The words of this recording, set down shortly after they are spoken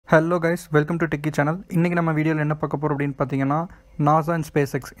Hello guys, welcome to Techie channel. இன்னைக்கு நம்ம வீடியோல என்ன பார்க்க போறோம் அப்படினு பாத்தீங்கன்னா NASA and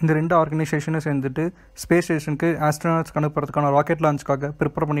SpaceX இந்த ரெண்டு ஆர்கனைசேஷனும் சேர்ந்துட்டு ஸ்பேஸ் ஸ்டேஷனுக்கு ஆஸ்ட்ரோநாட்ஸ் அனுப்புறதுக்கான ராக்கெட் லான்ச்காக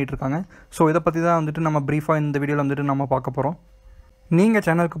ப்ரிப்பேர் பண்ணிட்டு இருக்காங்க. சோ இத பத்தி தான் வந்துட்டு நம்ம பிரீஃபா இந்த வீடியோல வந்துட்டு நம்ம பார்க்க போறோம். நீங்க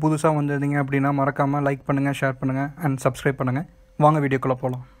சேனலுக்கு புதுசா வந்திருந்தீங்க அப்படினா மறக்காம லைக் பண்ணுங்க, ஷேர் பண்ணுங்க and subscribe பண்ணுங்க. வாங்க வீடியோக்குள்ள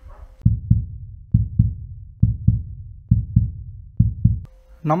போலாம்.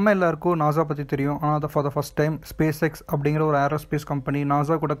 நம்ம எல்லாருக்கும் NASA பற்றி தெரியும். ஆனால் for the first time SpaceX அப்படிங்கிற ஒரு ஏரோஸ்பேஸ் கம்பெனி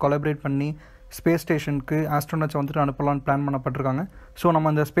NASA கூட கொலாபரேட் பண்ணி ஸ்பேஸ் ஸ்டேஷனுக்கு ஆஸ்ட்ரோனட்ஸை வந்துட்டு அனுப்பலான்னு பிளான் பண்ணப்பட்டிருக்காங்க. ஸோ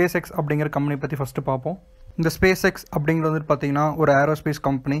நம்ம அந்த SpaceX அப்படிங்கிற கம்பெனி பற்றி ஃபஸ்ட்டு பார்ப்போம். இந்த SpaceX அப்படிங்கிறது வந்துட்டு பார்த்தீங்கன்னா ஒரு ஏரோஸ்பேஸ்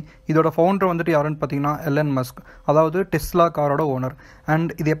கம்பெனி. இதோட ஃபவுண்டர் வந்துட்டு யாருன்னு பார்த்தீங்கன்னா எலன் மஸ்க், அதாவது டெஸ்லா காரோட ஓனர். அண்ட்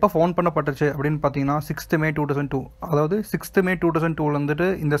இது எப்போ ஃபவுண்ட் பண்ணப்பட்டுச்சு அப்படின்னு பார்த்தீங்கன்னா 6th May 2002, அதாவது 6th May 2002 வந்துட்டு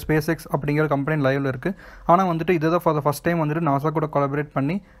இந்த SpaceX அப்படிங்கிற கம்பெனி லைவ்ல இருக்குது. ஆனால் வந்துட்டு இதுதான் ஃபார் த ஃபஸ்ட் டைம் வந்துட்டு NASA கூட கொலாபரேட்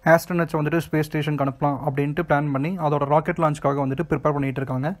பண்ணி ஆஸ்ட்ரோனட்ஸை வந்துட்டு ஸ்பேஸ் ஸ்டேஷனுக்கு அனுப்பலாம் அப்படின்ட்டு பிளான் பண்ணி அதோட ராக்கெட் லான்ச்காக வந்துட்டு ப்ரிப்பேர் பண்ணிட்டு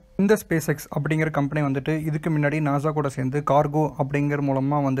இருக்காங்க. இந்த SpaceX அப்படிங்கிற கம்பெனி வந்துட்டு இதுக்கு முன்னாடி NASA கூட சேர்ந்து கார்கோ அப்படிங்கிற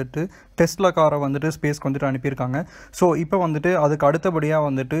மூலமாக வந்துட்டு டெஸ்லா காரை வந்துட்டு ஸ்பேஸ்க்கு வந்துட்டு அனுப்பியிருக்காங்க. ஸோ இப்போ வந்துட்டு அதுக்கு அடுத்தபடியாக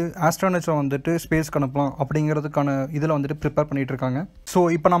வந்துட்டு ஆஸ்ட்ரோனட்ஸை வந்துட்டு ஸ்பேஸ்க்கு அனுப்பலாம் அப்படிங்கிறதுக்கான இதில் வந்துட்டு ப்ரிப்பேர் பண்ணிட்டு இருக்காங்க. ஸோ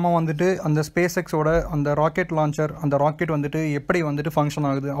இப்போ நம்ம வந்துட்டு அந்த SpaceXோட அந்த ராக்கெட் லான்ச்சர், அந்த ராக்கெட் வந்துட்டு எப்படி வந்துட்டு ஃபங்க்ஷன்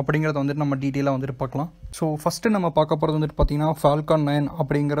ஆகுது அப்படிங்கிறத வந்துட்டு நம்ம டீட்டெயிலாக வந்துட்டு பார்க்கலாம். ஸோ ஃபஸ்ட்டு நம்ம பார்க்க போகிறது வந்துட்டு பார்த்தீங்கன்னா Falcon 9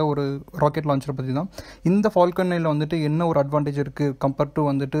 அப்படிங்கிற ஒரு ராக்கெட் லான்ச்சரை பற்றி தான். இந்த Falcon 9 வந்துட்டு என்ன ஒரு அட்வான்டேஜ் இருக்குது கம்பேர்ட் டு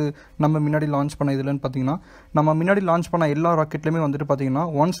வந்துட்டு நம்ம முன்னாடி லான்ச் பண்ண இதுலன்னு பார்த்தீங்கன்னா, நம்ம முன்னாடி லான்ச் பண்ண எல்லா ராக்கெட்லையுமே வந்துட்டு பார்த்தீங்கன்னா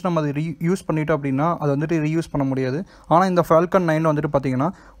ஒன்ஸ் நம்ம அதை யூஸ் பண்ணிட்டோம் அப்படின்னா அது வந்துட்டு ரீயூஸ் பண்ண முடியாது. ஆனால் இந்த Falcon 9 வந்துட்டு பார்த்தீங்கன்னா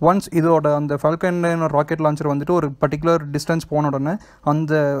ஒன்ஸ் இதோட அந்த Falcon 9 ராக்கெட் லான்ச்சர் வந்துட்டு ஒரு பர்டிகுலர் டிஸ்டன்ஸ் போன உடனே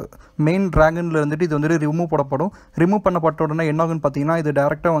அந்த மெயின் டிராகனில் இருந்துட்டு இது வந்துட்டு ரிமூவ் பண்ணப்பட்ட உடனே என்ன ஆகுன்னு பார்த்தீங்கன்னா இது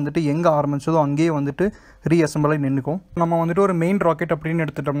டேரெக்டாக வந்துட்டு எங்கே ஆரம்பிச்சதோ அங்கேயே வந்துட்டு ரீஅசம்பிள் ஆகி நின்றுக்கும். நம்ம வந்துட்டு ஒரு மெயின் ராக்கெட் அப்படின்னு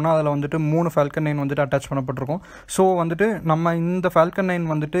எடுத்துட்டோம்னா அதில் வந்துட்டு 3 Falcon 9 வந்துட்டு அட்டாச் பண்ணப்பட்டிருக்கும். ஸோ வந்துட்டு நம்ம இந்த Falcon 9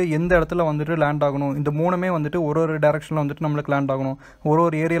 வந்துட்டு எந்த இடத்துல வந்துட்டு லேண்ட் ஆகணும், இந்த மூணுமே வந்துட்டு ஒரு டேரக்ஷனில் வந்துட்டு நம்மளுக்கு லேண்ட் ஆகணும்,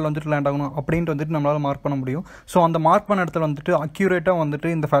 ஒரு ஏரியாவில் வந்துட்டு லேண்ட் ஆகணும் அப்படின்ட்டு வந்துட்டு நம்மளால் மார்க் பண்ண முடியும். ஸோ அந்த மார்க் பண்ண இடத்துல வந்துட்டு அக்யூரேட்டாக வந்துட்டு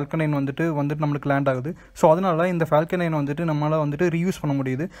இந்த Falcon 9 வந்துட்டு நம்மளுக்கு லேண்ட் ஆகுது. ஸோ அதனால இந்த Falcon 9 வந்துட்டு நம்மளால் வந்துட்டு ரீயூஸ் பண்ண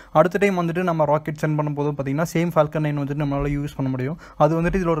முடியுது. அடுத்த டைம் வந்துட்டு நம்ம ராக்கெட் சென்ட் பண்ணும்போது பார்த்தீங்கன்னா சேம் Falcon 9 வந்துட்டு நம்மளால் யூஸ் பண்ண முடியும். அது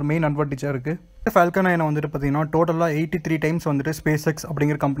வந்துட்டு இதில் ஒரு மெயின் அட்வான்டேஜாக இருக்குது. இந்த Falcon 9 வந்துட்டு பார்த்தீங்கன்னா டோட்டலாக 83 டைம்ஸ் வந்துட்டு SpaceX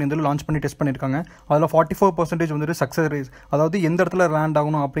அப்படிங்கிற கம்பெனி வந்து லான்ச் பண்ணி டெஸ்ட் பண்ணியிருக்காங்க. அதில் 44% வந்துட்டு சக்ஸஸ் ரேஸ், அதாவது எந்த இடத்துல லேண்ட்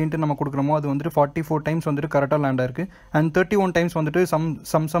ஆகணும் அப்படின்ட்டு நம்ம கொடுக்குறோமோ அது வந்துட்டு 44 டைம்ஸ் வந்துட்டு கரெக்டாக லேண்ட் ஆயிருக்கு. அண்ட் 31 டைம்ஸ் வந்துட்டு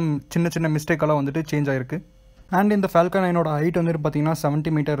சம் சின்ன மிஸ்டேக்கெல்லாம் வந்துட்டு சேஞ்ச் ஆயிருக்கு. அண்ட் இந்த Falcon 9 ஹைட் வந்துட்டு பார்த்தீங்கன்னா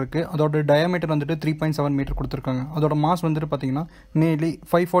 70 மீட்டர் இருக்குது. அதோட டயாமீட்டர் வந்துட்டு 3.7 மீட்டர் கொடுத்துருக்காங்க. அதோட மாஸ் வந்துட்டு பார்த்தீங்கன்னா நியர்லி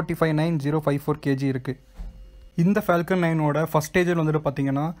 545.9054 kg இருக்குது. இந்த Falcon 9 ஃபஸ்ட் ஸ்டேஜில் வந்துட்டு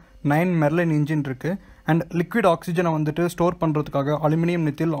பார்த்தீங்கன்னா 9 மெர்லின் இன்ஜின் இருக்குது. அண்ட் லிக்விட் ஆக்சிஜனை வந்துட்டு ஸ்டோர் பண்ணுறதுக்காக அலுமினியம்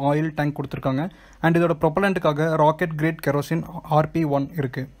நித்தில் ஆயில் டேங்க் கொடுத்துருக்காங்க. அண்ட் இதோட ப்ரொப்பலண்ட்டுக்காக ராக்கெட் கிரேட் கெரோசின் RP-1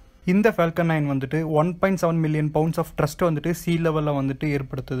 இருக்குது. இந்த Falcon 9 வந்துட்டு 1.7 மில்லியன் பவுண்ட்ஸ் ஆஃப் ட்ரஸ்ட் வந்துட்டு சீ லெவலில் வந்துட்டு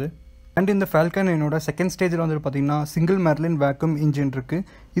ஏற்படுத்துது. அண்ட் இந்த Falcon 9 செகண்ட் ஸ்டேஜில் வந்துட்டு பார்த்தீங்கன்னா சிங்கிள் மெர்லின் வேக்யூம் இன்ஜின் இருக்குது.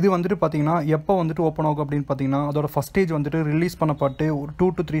 இது வந்துட்டு பார்த்தீங்கன்னா எப்போ வந்துட்டு ஓப்பன் ஆகும் அப்படின்னு பார்த்தீங்கன்னா அதோட ஃபஸ்ட் ஸ்டேஜ் வந்துட்டு ரிலீஸ் பண்ணப்பட்டு ஒரு 2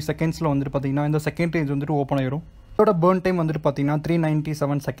 to 3 செகண்ட்ஸில் வந்துட்டு பார்த்தீங்கன்னா இந்த செகண்ட் ஸ்டேஜ் வந்துட்டு ஓப்பன் ஆயிரும். இதோட பர்ன் டைம் வந்துட்டு பார்த்தீங்கன்னா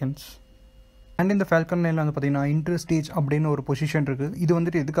 397 செகண்ட்ஸ். அண்ட் இந்த Falcon 9 வந்து பார்த்தீங்கன்னா இன்டர் ஸ்டேஜ் அப்படின்னு ஒரு பொசிஷன் இருக்குது. இது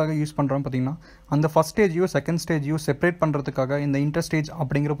வந்துட்டு எதுக்காக யூஸ் பண்ணுறோம் பார்த்தீங்கன்னா அந்த ஃபஸ்ட் ஸ்டேஜையும் செகண்ட் ஸ்டேஜையும் செப்பரேட் பண்ணுறதுக்காக இந்த இன்டர் ஸ்டேஜ்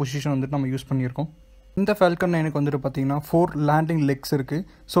அப்படிங்கிற பொசிஷன் வந்துட்டு நம்ம யூஸ் பண்ணியிருக்கோம். இந்த Falcon 9 வந்துட்டு பார்த்தீங்கன்னா 4 லேண்டிங் லெக்ஸ் இருக்குது.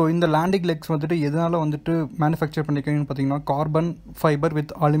 ஸோ இந்த லேண்டிங் லெக்ஸ் வந்துட்டு எதனால் வந்துட்டு மேனுஃபேக்சர் பண்ணியிருக்கீங்கன்னு பார்த்தீங்கன்னா carbon fibre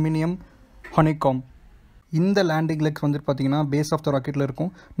with aluminium honeycomb. இந்த லேண்டிங் லெக்ஸ் வந்துட்டு பார்த்தீங்கன்னா பேஸ் ஆஃப் த ராக்கெட்டில்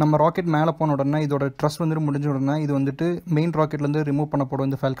இருக்கும். நம்ம ராக்கெட் மேலே போன உடனே இதோட ட்ரஸ் வந்துட்டு முடிஞ்ச உடனே இது வந்துட்டு மெயின் ராக்கெட்லேருந்து ரிமூவ் பண்ணப்படும்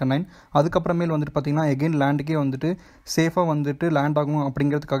இந்த Falcon 9. அதுக்கப்புறமேல் வந்துட்டு பார்த்தீங்கன்னா எகெயின் லேண்டுக்கே வந்துட்டு சேஃபாக வந்துட்டு லேண்ட் ஆகும்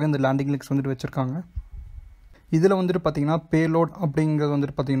அப்படிங்கிறதுக்காக இந்த லேண்டிங் லெக்ஸ் வந்துட்டு வச்சுருக்காங்க. இதில் வந்துட்டு பார்த்தீங்கன்னா பேலோட் அப்படிங்கிறது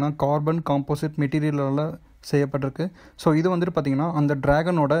வந்துட்டு பார்த்தீங்கன்னா கார்பன் காம்போசிட் மெட்டீரியலால் செய்யப்பட்டிருக்கு. ஸோ இது வந்துட்டு பார்த்தீங்கன்னா அந்த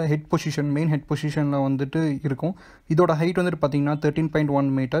ட்ராகனோட மெயின் ஹெட் பொசிஷனில் வந்துட்டு இருக்கும். இதோட ஹைட் வந்துட்டு பார்த்தீங்கன்னா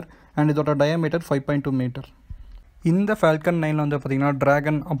 13.1 மீட்டர் அண்ட் இதோட டயாமீட்டர் 5.2 மீட்டர். இந்த Falcon 9 வந்து பார்த்தீங்கன்னா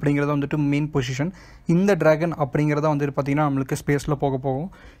ட்ராகன் அப்படிங்கிறத வந்துட்டு மெயின் பொசிஷன். இந்த ட்ராகன் அப்படிங்கிறத வந்துட்டு பார்த்தீங்கன்னா நம்மளுக்கு ஸ்பேஸில் போகும்.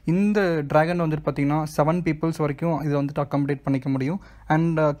 இந்த ட்ராகன் வந்துட்டு பார்த்தீங்கன்னா 7 பீப்புள்ஸ் வரைக்கும் இதை வந்துட்டு அக்காமடேட் பண்ணிக்க முடியும்.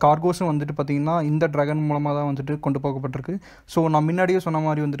 அண்ட் கார்கோஸும் வந்துட்டு பார்த்தீங்கன்னா இந்த ட்ராகன் மூலமாக தான் வந்துட்டு கொண்டு போகப்பட்டிருக்கு. ஸோ நான் முன்னாடியே சொன்ன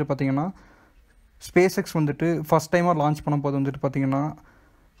மாதிரி வந்துட்டு பார்த்தீங்கன்னா SpaceX வந்துட்டு ஃபஸ்ட் டைமாக லான்ச் பண்ணும்போது வந்துட்டு பார்த்தீங்கன்னா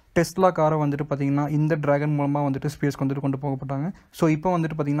டெஸ்லா காரை வந்துட்டு பார்த்தீங்கன்னா இந்த ட்ராகன் மூலமாக வந்துட்டு ஸ்பேஸ்க்கு வந்துட்டு கொண்டு போகப்பட்டாங்க. ஸோ இப்போ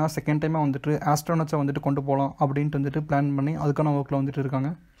வந்துட்டு பார்த்தீங்கன்னா செகண்ட் டைமாக வந்துட்டு ஆஸ்ட்ரோனட்ஸை வந்துட்டு கொண்டு போகலாம் அப்படின்ட்டு வந்துட்டு பிளான் பண்ணி அதுக்கான ஒர்க்கில் வந்துட்டு இருக்காங்க.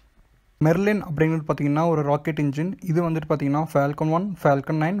 மெர்லின் அப்படிங்கிறது பார்த்தீங்கன்னா ஒரு ராக்கெட் இன்ஜின். இது வந்துட்டு பார்த்தீங்கன்னா Falcon 1,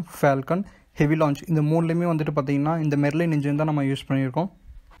 Falcon 9, Falcon heavy launch இந்த மூணுலேயுமே வந்துட்டு பார்த்தீங்கன்னா இந்த மெர்லின் இன்ஜின் தான் நம்ம யூஸ் பண்ணியிருக்கோம்.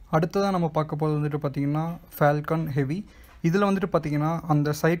 அடுத்ததாக நம்ம பார்க்க போகிறது வந்துட்டு பார்த்தீங்கன்னா Falcon ஹெவி. இதில் வந்துட்டு பார்த்தீங்கன்னா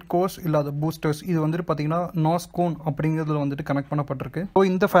அந்த சைட் கோர்ஸ் இல்லாத பூஸ்டர்ஸ் இது வந்துட்டு பார்த்தீங்கன்னா நாஸ்கோன் அப்படிங்கிறதுல வந்துட்டு கனெக்ட் பண்ணப்பட்டிருக்கு. ஸோ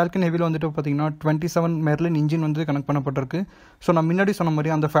இந்த ஃபால்கன் ஹெவியில் வந்துட்டு பார்த்தீங்கன்னா 27 மெர்லின் இன்ஜின் வந்து கனெக்ட் பண்ணப்பட்டிருக்கு. ஸோ நான் முன்னாடி சொன்ன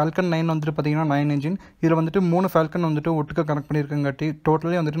மாதிரி அந்த ஃபால்கன் 9 வந்துட்டு பார்த்தீங்கன்னா 9 இன்ஜின், இதில் வந்துட்டு 3 ஃபால்கன் வந்துட்டு ஒட்டுக்க கனெக்ட் பண்ணியிருக்கங்காட்டி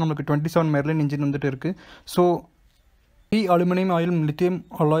டோட்டலி வந்துட்டு நமக்கு 27 மெர்லின் இன்ஜின் வந்துட்டு இருக்குது. So aluminium oil lithium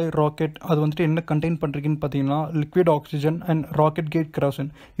alloy rocket அது வந்துட்டு என்ன கண்டெயின் பண்ணுறீங்கன்னு பார்த்தீங்கன்னா liquid oxygen and rocket gate kerosene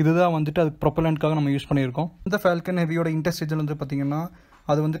இதுதான் வந்துட்டு அதுக்கு ப்ரொப்பலண்ட்காக நம்ம யூஸ் பண்ணியிருக்கோம். இந்த ஃபால்கன் ஹெவியோட இன்டர்ஸ்டேஜில் வந்து பார்த்தீங்கன்னா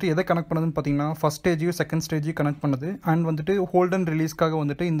அது வந்துட்டு எதை கனெக்ட் பண்ணுதுன்னு பார்த்தீங்கன்னா ஃபஸ்ட் ஸ்டேஜையும் செகண்ட் ஸ்டேஜையும் கனெக்ட் பண்ணுது. அண்ட் வந்துட்டு ஹோல்ட் அண்ட் ரிலீஸ்க்காக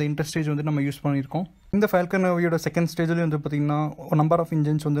வந்துட்டு இந்த இன்டர்ஸ்டேஜ் வந்து நம்ம யூஸ் பண்ணியிருக்கோம். இந்த ஃபால்கன் ஹெவியோட செகண்ட் ஸ்டேஜ்லேயும் வந்து பார்த்தீங்கன்னா நம்பர் ஆஃப்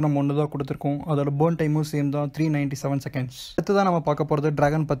இன்ஜின்ஸ் வந்து நம்ம ஒன்று தான் கொடுத்துருக்கோம். அதோட பேர்ன் டைமும் சேம் தான் 397 செகண்ட்ஸ். அடுத்து தான் நம்ம பார்க்க போகிறது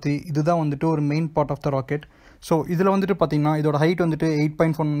ட்ராகன் பற்றி. இதுதான் வந்துட்டு ஒரு main part of the rocket. So இதில் வந்துட்டு பார்த்தீங்கன்னா இதோட ஹைட் வந்துட்டு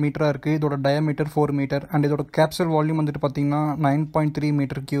 8.1 மீட்டராக இருக்குது. இதோட டயமீட்டர் 4 மீட்டர் அண்ட் இதோட கேப்சூல் வால்யூம் வந்துட்டு பார்த்தீங்கன்னா 9.3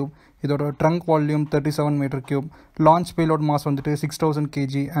 மீட்டர் கியூப். இதோட trunk volume 37 metre cube. Launch payload mass வந்துட்டு 6000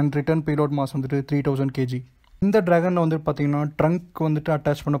 kg and return payload mass வந்துட்டு 3000 kg. இந்த ட்ராகனில் வந்துட்டு பார்த்தீங்கன்னா ட்ரங்க் வந்துட்டு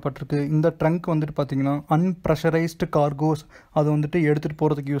அட்டாச் பண்ணப்பட்டிருக்கு. இந்த ட்ரங்க் வந்துட்டு பார்த்தீங்கன்னா அன்ப்ரெஷரைஸ்டு கார்கோஸ் அது வந்துட்டு எடுத்துகிட்டு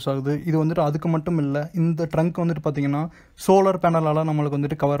போகிறதுக்கு யூஸ் ஆகுது. இது வந்துட்டு அதுக்கு மட்டும் இல்லை, இந்த ட்ரங்க் வந்துட்டு பார்த்தீங்கன்னா சோலார் பேனலால் நம்மளுக்கு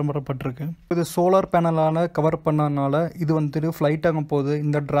வந்துட்டு கவர் பண்ணப்பட்டிருக்கு. இது சோலார் பேனலால் கவர் பண்ணனால இது வந்துட்டு ஃப்ளைட் ஆகும் போது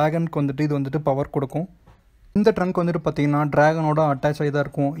இந்த ட்ராகனுக்கு வந்துட்டு இது வந்துட்டு பவர் கொடுக்கும். இந்த ட்ரங்க் வந்துட்டு பார்த்தீங்கன்னா ட்ராகனோட அட்டாச் ஆகி தான்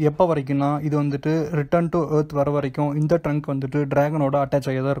இருக்கும். எப்போ வரைக்கும்னா இது வந்துட்டு ரிட்டர்ன் டு எர்த் வர வரைக்கும் இந்த ட்ரங்க் வந்துட்டு ட்ராகனோட அட்டாச்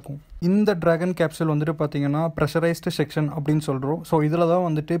ஆகி தான் இருக்கும். இந்த ட்ராகன் கேப்சூல் வந்துட்டு பார்த்தீங்கன்னா ப்ரெஷரைஸ்டு செக்ஷன் அப்படின்னு சொல்கிறோம். ஸோ இதில் தான்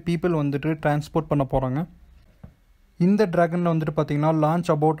வந்துட்டு பீப்புள் வந்துட்டு டிரான்ஸ்போர்ட் பண்ண போகிறாங்க. இந்த ட்ராகனில் வந்துட்டு பார்த்தீங்கன்னா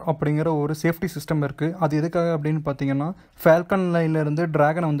லான்ச் அபவுட் அப்படிங்கிற ஒரு சேஃப்டி சிஸ்டம் இருக்குது. அது எதுக்காக அப்படின்னு பார்த்தீங்கன்னா ஃபால்கன் லைன்லேருந்து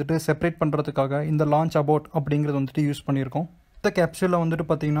ட்ராகனை வந்துட்டு செப்பரேட் பண்ணுறதுக்காக இந்த லான்ச் அபவுட் அப்படிங்கிறது வந்துட்டு யூஸ் பண்ணியிருக்கோம். இந்த கேப்சூலில் வந்துட்டு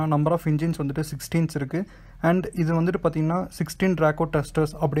பார்த்தீங்கன்னா நம்பர் ஆஃப் இன்ஜின்ஸ் வந்துட்டு 16 இருக்குது. அண்ட் இது வந்துட்டு பார்த்தீங்கன்னா 16 ட்ராக்கோ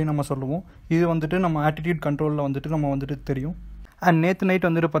டெஸ்டர்ஸ் அப்படின்னு நம்ம சொல்லுவோம். இது வந்துட்டு நம்ம ஆட்டிடியூட் கண்ட்ரோலில் வந்துட்டு நம்ம வந்துட்டு தெரியும். அண்ட் நேற்று நைட்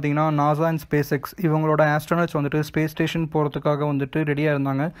வந்துட்டு பார்த்தீங்கன்னா நாசா அண்ட் ஸ்பேஸ் எக்ஸ் இவங்களோட ஆஸ்ட்ரோனட்ஸ் வந்துட்டு ஸ்பேஸ் ஸ்டேஷன் போகிறதுக்காக வந்துட்டு ரெடியாக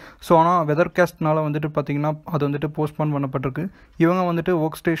இருந்தாங்க. ஸோ ஆனால் வெதர் கேஸ்ட்னால வந்துட்டு பார்த்தீங்கன்னா அது வந்துட்டு போஸ்ட்போன் பண்ணப்பட்டிருக்கு. இவங்க வந்துட்டு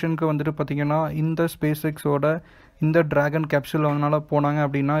ஒர்க் ஸ்டேஷனுக்கு வந்துட்டு பார்த்தீங்கன்னா இந்த ஸ்பேஸ் எக்ஸோட இந்த ட்ராகன் கேப்சூல் அவங்களால போனாங்க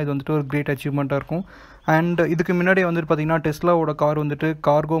அப்படின்னா இது வந்துட்டு ஒரு கிரேட் அச்சீவ்மெண்ட்டாக இருக்கும். அண்ட் இதுக்கு முன்னாடி வந்துட்டு பார்த்தீங்கன்னா டெஸ்லாவோட கார் வந்துட்டு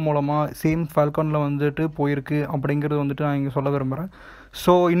கார்கோ மூலமாக சேம் ஃபால்கானில் வந்துட்டு போயிருக்கு அப்படிங்கிறது வந்துட்டு நான் இங்கே சொல்ல விரும்புகிறேன்.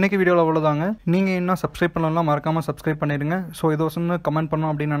 ஸோ இன்றைக்கி வீடியோவில் அவ்வளோதாங்க. நீங்கள் இன்னும் சப்ஸ்கிரைப் பண்ணலாம், மறக்காமல் சப்ஸ்கிரைப் பண்ணிடுங்க. ஸோ ஏதோ கமெண்ட்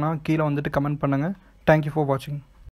பண்ணோம் அப்படின்னா கீழே வந்துட்டு கமெண்ட் பண்ணுங்கள். தேங்க்யூ ஃபார் வாட்சிங்.